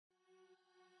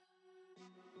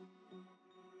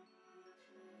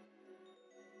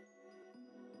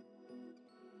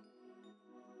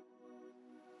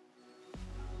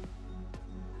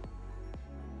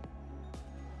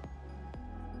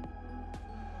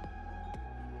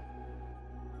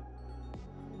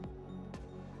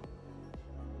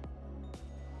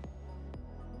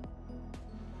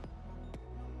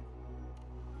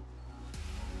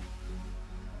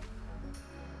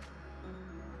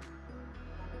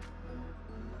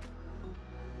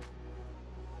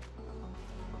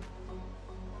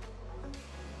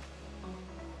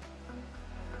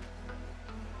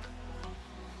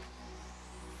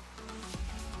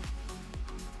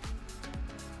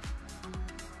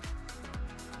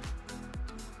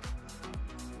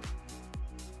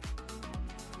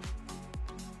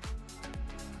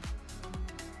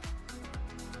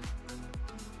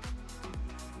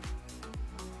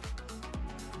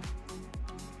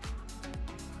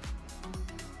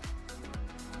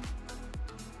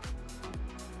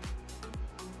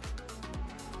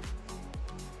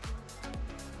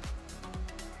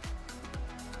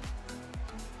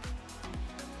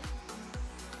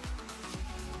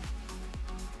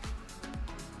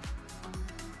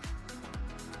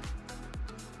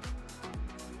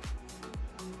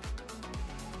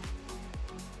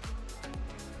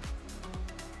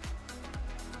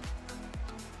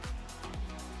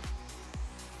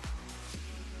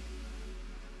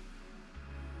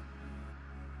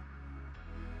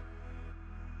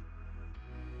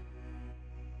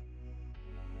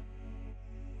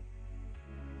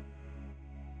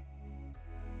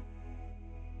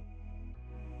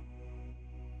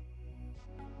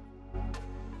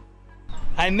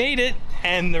I made it,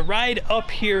 and the ride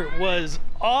up here was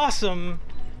awesome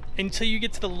until you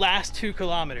get to the last 2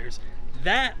 kilometers.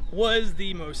 That was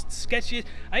the most sketchiest.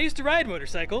 I used to ride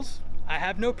motorcycles. I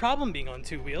have no problem being on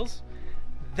 2 wheels.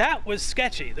 That was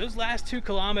sketchy. Those last 2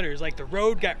 kilometers, like the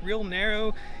road got real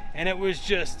narrow, and it was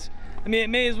just, I mean, it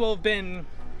may as well have been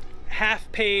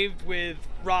half paved with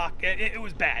rock. It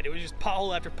was bad. It was just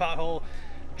pothole after pothole,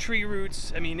 tree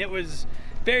roots. I mean, it was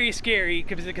very scary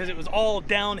because it was all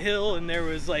downhill, and there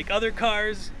was like other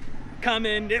cars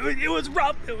coming. It was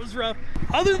rough. It was rough.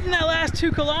 Other than that last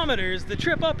 2 kilometers, the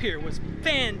trip up here was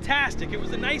fantastic. It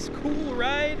was a nice, cool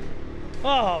ride.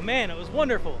 Oh man, it was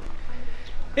wonderful.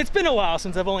 It's been a while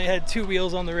since I've only had 2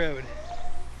 wheels on the road.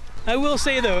 I will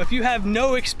say though, if you have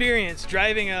no experience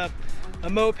driving a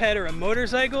moped or a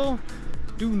motorcycle,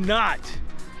 do not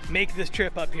make this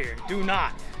trip up here. Do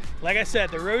not. Like I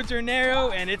said, the roads are narrow,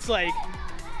 and it's like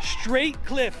straight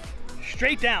cliff,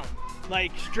 straight down,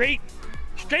 like straight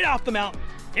off the mountain.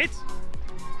 It's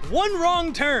one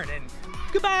wrong turn and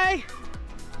goodbye.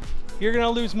 You're gonna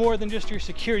lose more than just your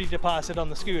security deposit on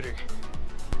the scooter.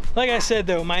 Like I said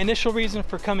though, my initial reason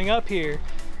for coming up here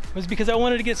was because I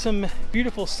wanted to get some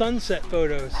beautiful sunset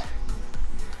photos.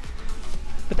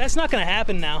 But that's not gonna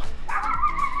happen now.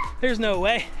 There's no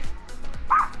way.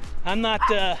 I'm not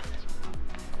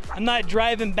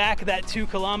driving back that 2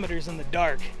 kilometers in the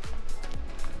dark.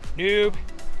 Noob.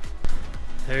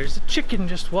 There's a chicken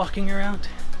just walking around.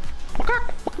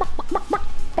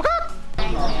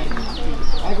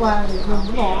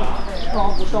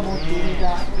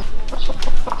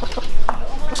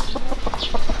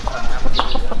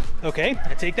 Okay,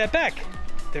 I take that back.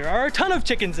 There are a ton of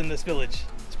chickens in this village.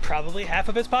 It's probably half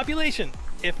of its population,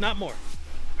 if not more.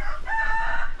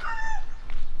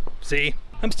 See?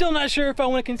 I'm still not sure if I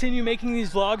want to continue making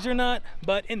these vlogs or not,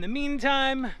 but in the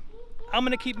meantime, I'm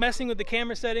gonna keep messing with the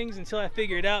camera settings until I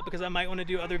figure it out, because I might want to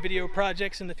do other video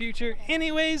projects in the future.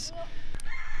 Anyways,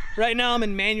 right now I'm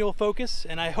in manual focus,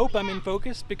 and I hope I'm in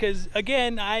focus because,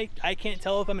 again, I can't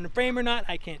tell if I'm in frame or not.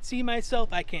 I can't see myself.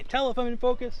 I can't tell if I'm in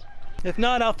focus. If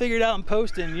not, I'll figure it out in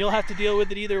post, and you'll have to deal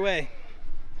with it either way.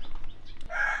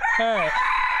 All right.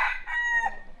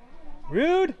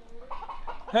 Rude.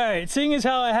 All right, seeing as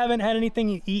how I haven't had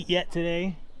anything to eat yet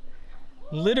today,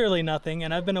 literally nothing,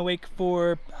 and I've been awake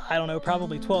for, I don't know,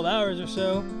 probably 12 hours or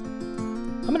so,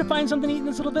 I'm gonna find something to eat in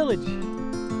this little village.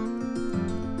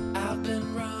 I've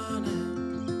been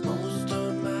running most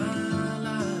of my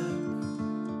life,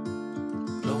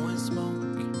 blowing smoke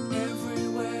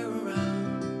everywhere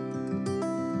around.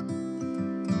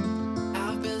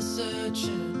 I've been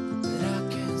searching, but I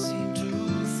can't seem to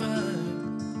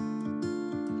find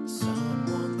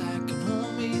someone that can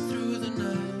hold me through the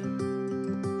night.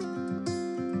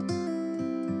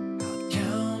 I'll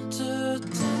count to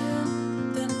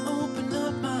 10, then open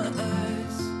up my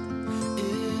eyes.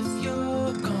 If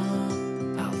you're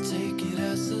gone, I'll take it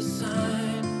as a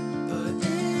sign. But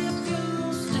if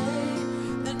you stay,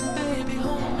 then baby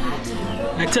hold me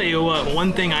tight. I tell you what,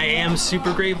 one thing I am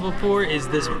super grateful for is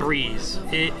this breeze.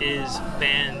 It is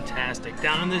fantastic.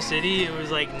 Down in the city, it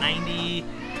was like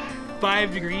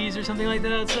 95 degrees or something like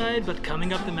that outside, but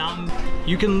coming up the mountain,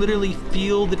 you can literally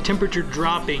feel the temperature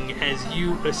dropping as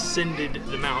you ascended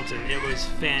the mountain. It was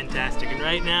fantastic. And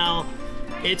right now,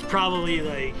 it's probably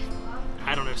like,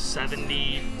 I don't know,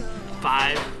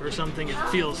 75 or something. It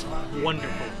feels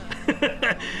wonderful.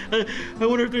 I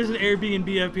wonder if there's an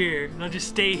Airbnb up here, and I'll just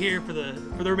stay here for the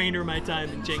remainder of my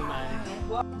time in Chiang Mai.